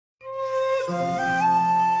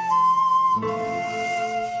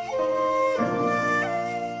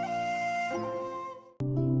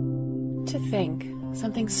To think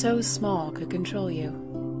something so small could control you.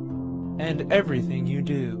 And everything you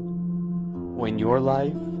do. When your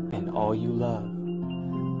life and all you love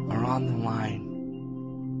are on the line.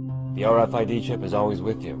 The RFID chip is always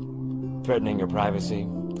with you, threatening your privacy,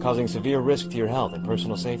 causing severe risk to your health and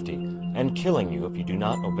personal safety, and killing you if you do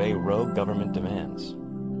not obey rogue government demands.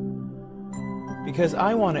 Because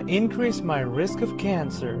I want to increase my risk of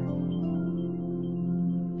cancer.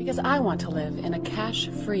 Because I want to live in a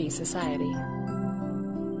cash-free society.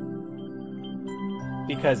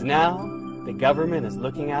 Because now, the government is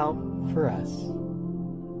looking out for us.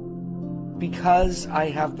 Because I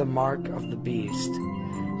have the mark of the beast,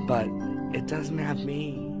 but it doesn't have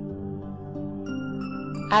me.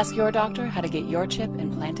 Ask your doctor how to get your chip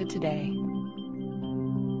implanted today.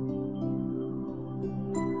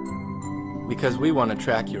 Because we want to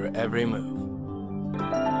track your every move.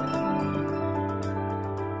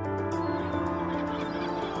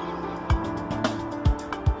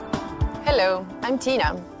 Hello, I'm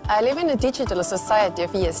Tina. I live in the digital society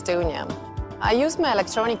of Estonia. I use my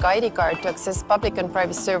electronic ID card to access public and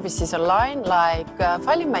private services online, like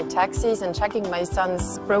filing my taxes and checking my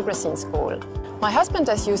son's progress in school. My husband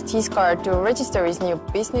has used his card to register his new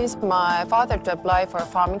business, my father to apply for a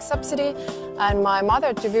farming subsidy, and my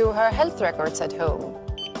mother to view her health records at home.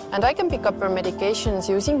 And I can pick up her medications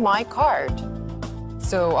using my card.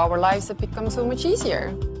 So our lives have become so much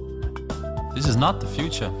easier. This is not the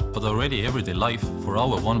future, but already everyday life for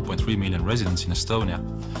our 1.3 million residents in Estonia.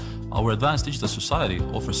 Our advanced digital society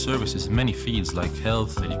offers services in many fields like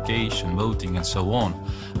health, education, voting, and so on.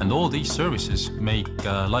 And all these services make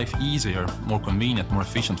life easier, more convenient, more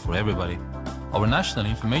efficient for everybody. Our national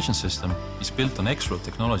information system is built on X-Road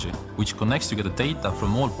technology, which connects together data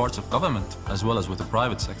from all parts of government as well as with the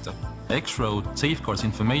private sector. X-Road safeguards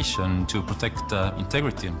information to protect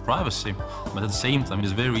integrity and privacy, but at the same time it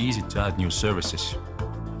is very easy to add new services.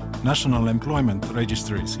 National employment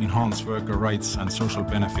registries enhance worker rights and social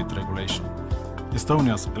benefit regulation.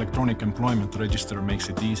 Estonia's electronic employment register makes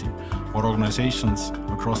it easy for organizations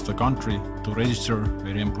across the country to register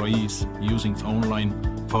their employees using online,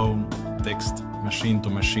 phone, text,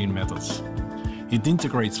 machine-to-machine methods. It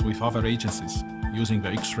integrates with other agencies using the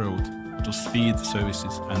X-Road to speed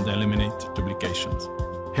services and eliminate duplications,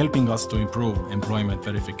 helping us to improve employment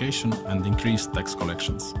verification and increase tax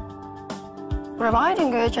collections.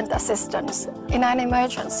 Providing urgent assistance in an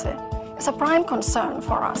emergency is a prime concern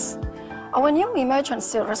for us. Our new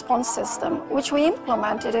emergency response system, which we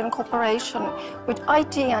implemented in cooperation with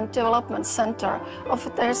IT and Development Center of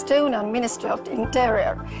the Estonian Ministry of the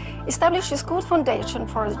Interior, establishes good foundation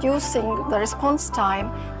for reducing the response time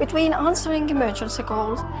between answering emergency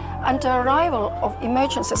calls and the arrival of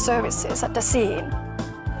emergency services at the scene.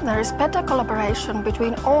 There is better collaboration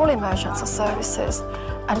between all emergency services,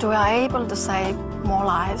 and we are able to save more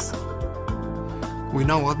lives. We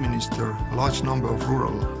now administer a large number of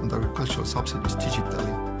rural and agricultural subsidies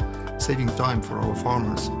digitally, saving time for our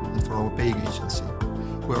farmers and for our paying agency.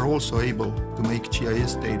 We are also able to make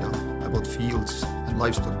GIS data about fields and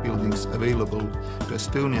livestock buildings available to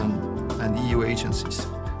Estonian and EU agencies,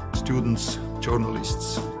 students,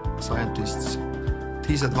 journalists, scientists.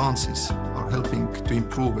 These advances are helping to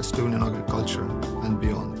improve Estonian agriculture and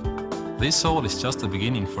beyond. This all is just the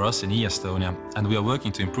beginning for us in e-Estonia, and we are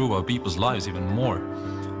working to improve our people's lives even more.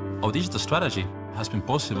 Our digital strategy has been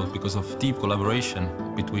possible because of deep collaboration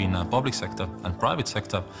between public sector and private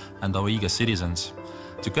sector and our eager citizens.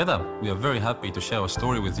 Together, we are very happy to share our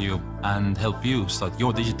story with you and help you start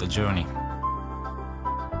your digital journey.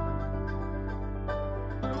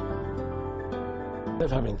 Instead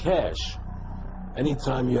of having cash,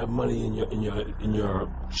 anytime you have money in your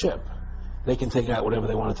chip, they can take out whatever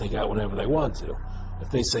they want to take out whenever they want to. If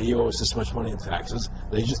they say you owe us this much money in taxes,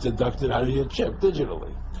 they just deduct it out of your chip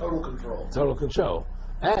digitally. Total control. Total control.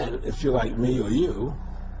 And if you're like me or you,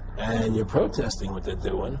 and you're protesting what they're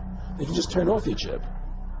doing, they can just turn off your chip.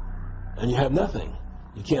 And you have nothing.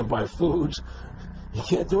 You can't buy food. You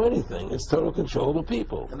can't do anything. It's total control of the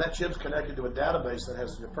people. And that chip's connected to a database that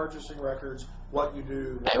has your purchasing records, what you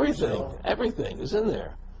do, what everything. you sell. Everything is in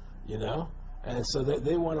there, you know? And so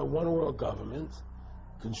they want a one-world government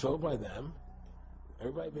controlled by them.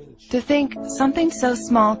 Everybody being To think something so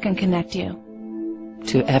small can connect you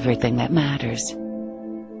to everything that matters.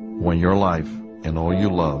 When your life and all you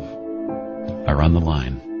love are on the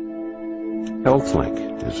line.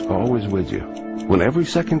 HealthLink is always with you when every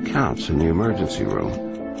second counts in the emergency room,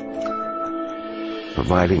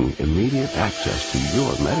 providing immediate access to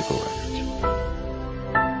your medical records.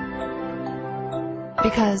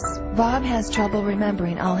 Because Bob has trouble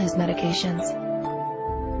remembering all his medications.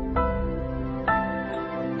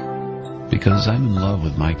 Because I'm in love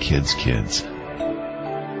with my kids' kids.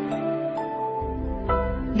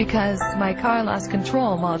 Because my car lost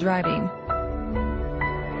control while driving.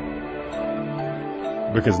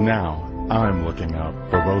 Because now I'm looking out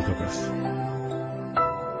for both of us.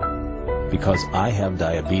 Because I have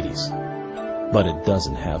diabetes, but it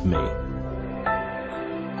doesn't have me.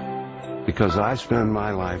 Because I spend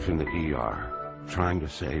my life in the ER trying to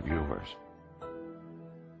save yours.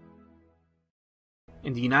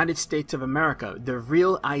 In the United States of America, the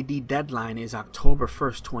real ID deadline is October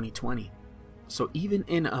 1st, 2020. So even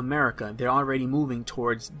in America, they're already moving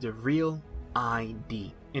towards the real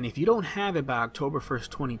ID. And if you don't have it by October 1st,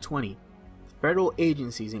 2020, federal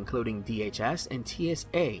agencies including DHS and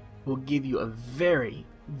TSA will give you a very,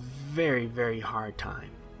 very, very hard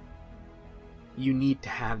time. You need to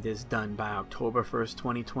have this done by October 1st,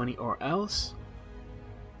 2020, or else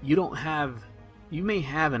you may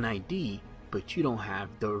have an ID, but you don't have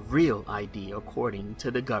the real ID according to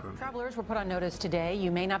the government. Travelers were put on notice today.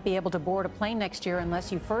 You may not be able to board a plane next year unless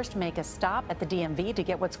you first make a stop at the DMV to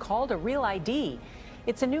get what's called a real ID.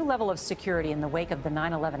 It's a new level of security in the wake of the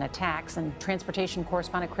 9/11 attacks, and transportation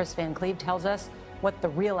correspondent Chris Van Cleve tells us what the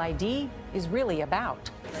real ID is really about.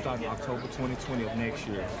 Starting October 2020 of next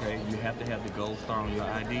year, okay? You have to have the gold star on your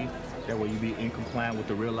ID. That way you be in compliance with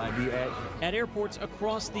the Real ID Act. At airports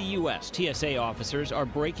across the U.S., TSA officers are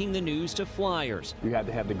breaking the news to flyers. You have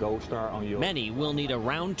to have the gold star on your... Many will need a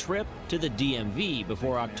round trip to the DMV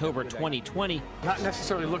before October 2020. Not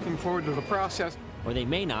necessarily looking forward to the process. Or they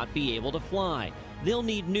may not be able to fly. They'll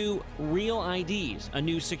need new real IDs, a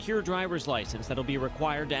new secure driver's license that'll be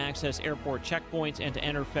required to access airport checkpoints and to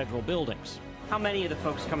enter federal buildings. How many of the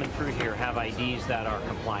folks coming through here have IDs that are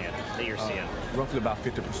compliant that you're seeing? Roughly about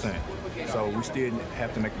 50%. So we still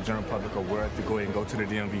have to make the general public aware to go ahead and go to the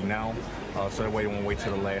DMV now, so that way they won't wait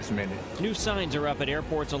till the last minute. New signs are up at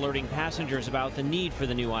airports alerting passengers about the need for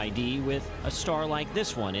the new ID, with a star like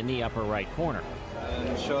this one in the upper right corner.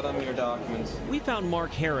 And show them your documents. We found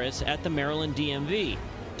Mark Harris at the Maryland DMV.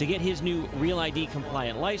 To get his new Real ID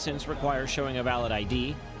compliant license requires showing a valid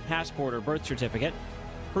ID, passport or birth certificate,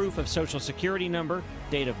 proof of social security number,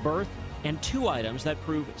 date of birth, and 2 items that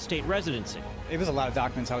prove state residency. It was a lot of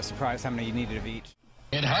documents. I was surprised how many you needed of each.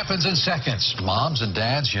 It happens in seconds. Moms and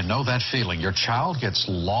dads, you know that feeling. Your child gets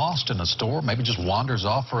lost in a store, maybe just wanders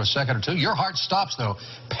off for a second or two. Your heart stops, though.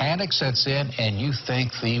 Panic sets in, and you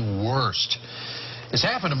think the worst. It's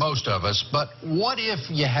happened to most of us, but what if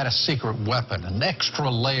you had a secret weapon, an extra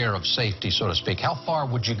layer of safety, so to speak? How far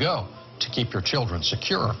would you go to keep your children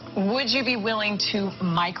secure? Would you be willing to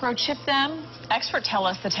microchip them? Experts tell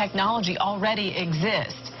us the technology already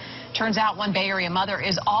exists. Turns out one Bay Area mother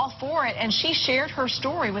is all for it, and she shared her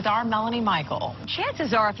story with our Melanie Michael.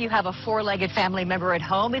 Chances are if you have a 4-legged family member at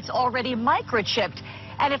home, it's already microchipped.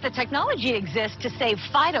 And if the technology exists to save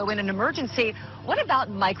Fido in an emergency, what about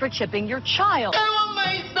microchipping your child? I want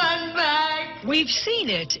my son back! We've seen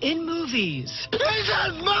it in movies. This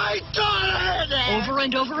is my daughter! Over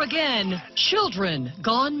and over again, children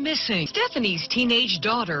gone missing. Stephanie's teenage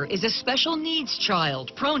daughter is a special needs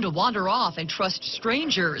child, prone to wander off and trust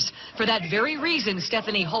strangers. For that very reason,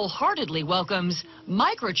 Stephanie wholeheartedly welcomes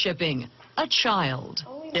microchipping a child.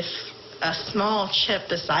 If a small chip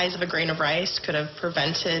the size of a grain of rice could have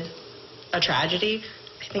prevented a tragedy,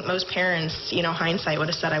 I think most parents, hindsight would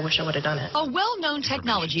have said, I wish I would have done it. A well-known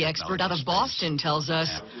technology expert out of Boston tells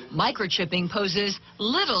us microchipping poses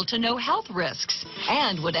little to no health risks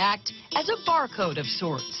and would act as a barcode of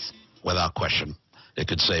sorts. Without question. It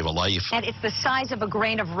could save a life. And it's the size of a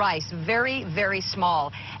grain of rice, very, very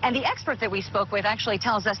small. And the expert that we spoke with actually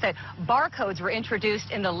tells us that barcodes were introduced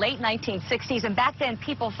in the late 1960s, and back then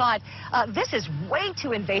people thought, this is way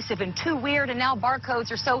too invasive and too weird, and now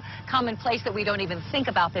barcodes are so commonplace that we don't even think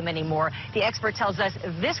about them anymore. The expert tells us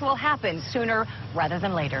this will happen sooner rather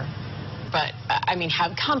than later. But,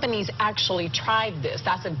 have companies actually tried this?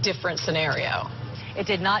 That's a different scenario. It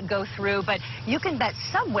did not go through, but you can bet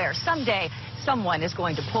somewhere, someday, someone is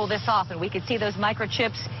going to pull this off, and we could see those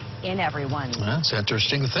microchips in everyone. That's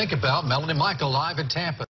interesting to think about. Melanie Michael live in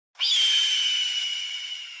Tampa.